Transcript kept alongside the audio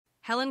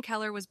Helen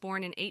Keller was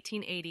born in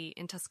 1880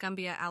 in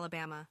Tuscumbia,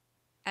 Alabama.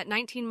 At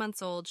 19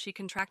 months old, she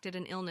contracted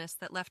an illness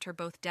that left her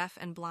both deaf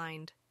and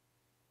blind.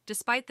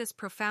 Despite this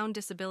profound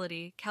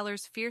disability,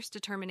 Keller's fierce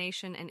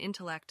determination and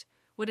intellect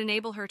would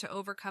enable her to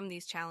overcome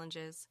these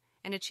challenges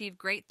and achieve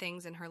great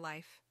things in her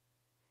life.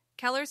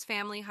 Keller's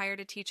family hired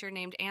a teacher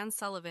named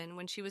Sullivan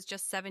when she was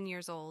just 7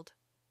 years old.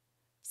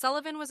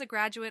 Sullivan was a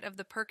graduate of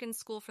the Perkins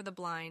School for the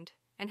Blind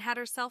and had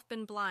herself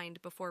been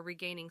blind before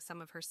regaining some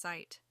of her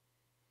sight.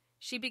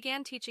 She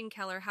began teaching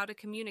Keller how to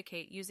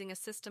communicate using a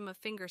system of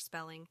finger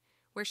spelling,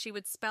 where she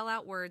would spell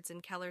out words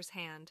in Keller's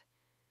hand.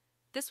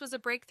 This was a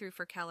breakthrough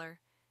for Keller,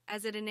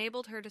 as it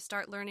enabled her to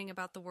start learning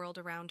about the world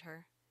around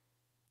her.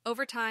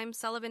 Over time,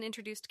 Sullivan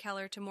introduced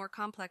Keller to more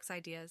complex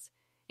ideas,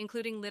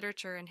 including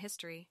literature and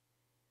history.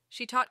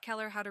 She taught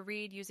Keller how to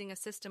read using a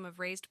system of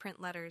raised print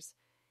letters,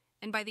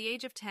 and by the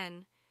age of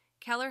 10,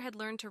 Keller had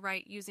learned to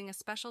write using a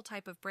special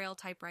type of Braille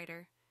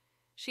typewriter.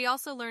 She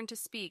also learned to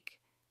speak,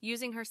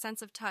 using her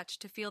sense of touch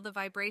to feel the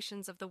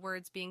vibrations of the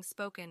words being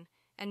spoken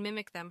and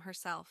mimic them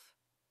herself.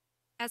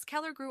 As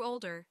Keller grew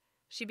older,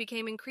 she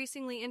became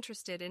increasingly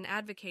interested in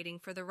advocating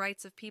for the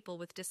rights of people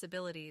with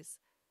disabilities.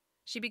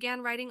 She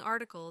began writing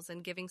articles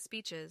and giving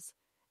speeches,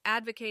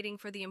 advocating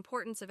for the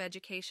importance of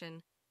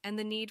education and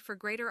the need for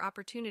greater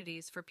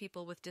opportunities for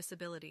people with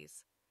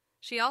disabilities.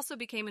 She also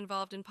became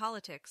involved in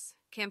politics,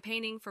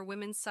 campaigning for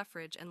women's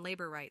suffrage and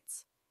labor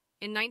rights.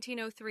 In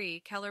 1903,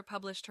 Keller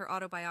published her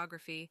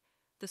autobiography,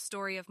 The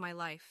Story of My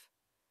Life.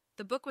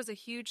 The book was a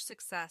huge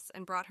success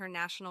and brought her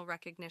national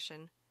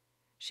recognition.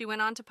 She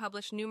went on to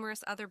publish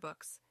numerous other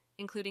books,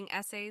 including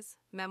essays,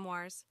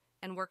 memoirs,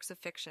 and works of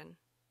fiction.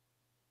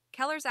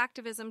 Keller's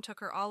activism took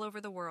her all over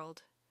the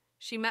world.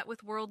 She met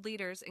with world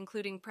leaders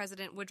including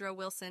President Woodrow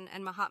Wilson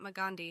and Mahatma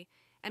Gandhi,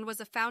 and was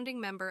a founding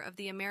member of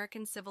the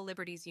American Civil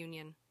Liberties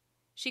Union.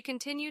 She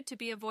continued to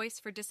be a voice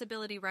for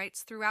disability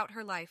rights throughout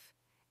her life,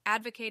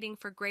 advocating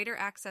for greater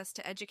access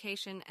to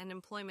education and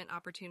employment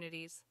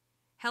opportunities.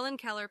 Helen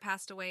Keller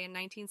passed away in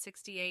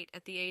 1968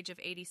 at the age of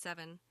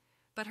 87,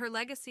 but her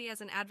legacy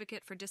as an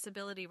advocate for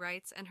disability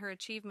rights and her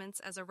achievements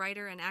as a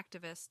writer and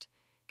activist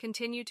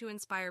continue to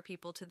inspire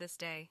people to this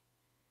day.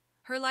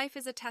 Her life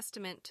is a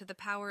testament to the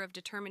power of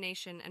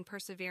determination and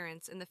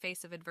perseverance in the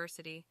face of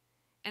adversity,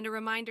 and a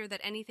reminder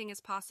that anything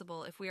is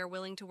possible if we are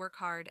willing to work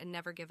hard and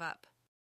never give up.